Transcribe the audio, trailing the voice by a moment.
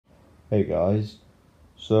Hey guys,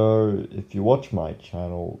 so if you watch my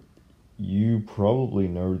channel, you probably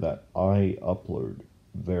know that I upload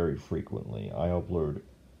very frequently. I upload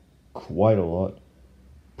quite a lot,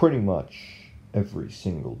 pretty much every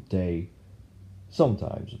single day,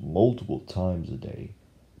 sometimes multiple times a day.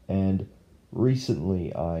 And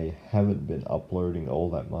recently I haven't been uploading all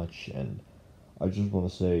that much, and I just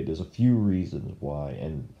want to say there's a few reasons why.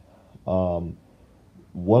 And um,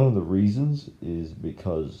 one of the reasons is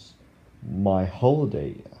because my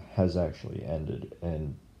holiday has actually ended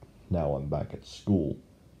and now I'm back at school.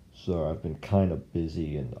 So I've been kind of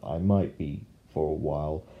busy and I might be for a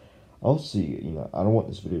while. I'll see, I don't want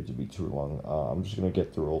this video to be too long. I'm just going to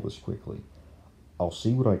get through all this quickly. I'll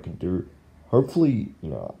see what I can do. Hopefully,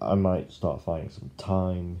 I might start finding some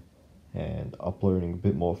time and uploading a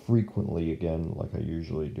bit more frequently again, like I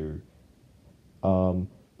usually do. Um,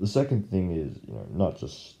 the second thing is, not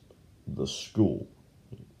just the school,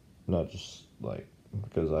 not just like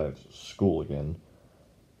because I have school again.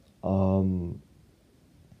 Um,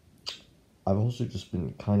 I've also just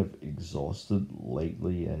been kind of exhausted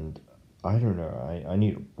lately, and I don't know. I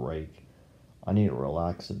need a break. I need to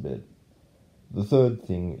relax a bit. The third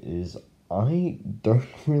thing is I don't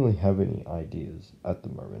really have any ideas at the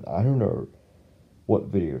moment. I don't know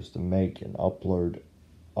what videos to make and upload.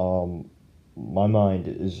 Um, my mind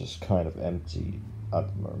is just kind of empty at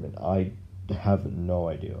the moment. I have no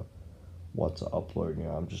idea what to upload.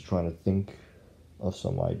 I'm just trying to think of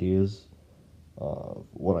some ideas of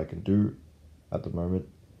what I can do at the moment.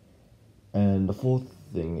 And the fourth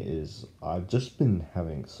thing is I've just been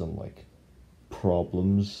having some like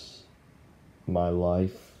problems in my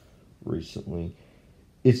life recently.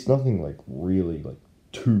 It's nothing like really like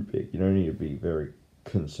too big. You don't need to be very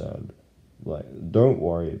concerned. Like don't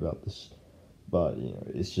worry about this. But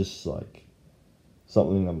it's just like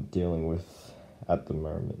something I'm dealing with at the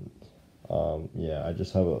moment. Yeah, I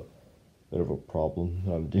just have a bit of a problem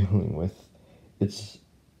that I'm dealing with. It's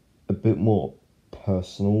a bit more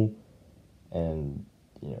personal, and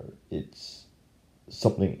it's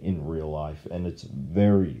something in real life, and it's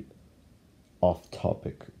very off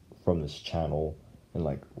topic from this channel and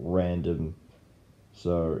like random.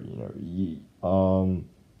 So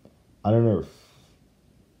I don't know if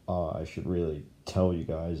I should really tell you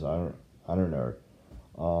guys. I don't know.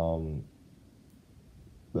 Um,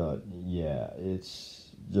 but yeah,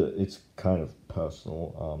 it's kind of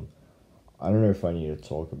personal. I don't know if I need to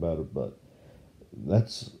talk about it, but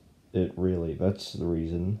that's it really. That's the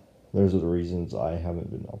reason. Those are the reasons I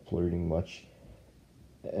haven't been uploading much,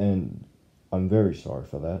 and I'm very sorry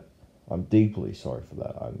for that. I'm deeply sorry for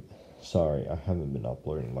that. I'm sorry I haven't been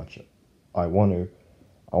uploading much. I want to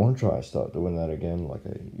I want to try to start doing that again like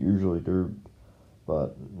I usually do,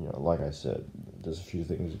 but like I said, there's a few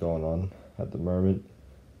things going on at the moment.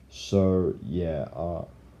 So yeah,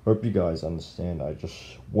 hope you guys understand. I just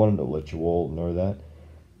wanted to let you all know that.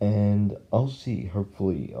 And I'll see.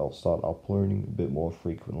 Hopefully, I'll start uploading a bit more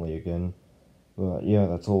frequently again. But yeah,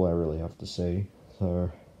 that's all I really have to say.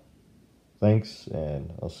 So, thanks,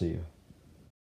 and I'll see you.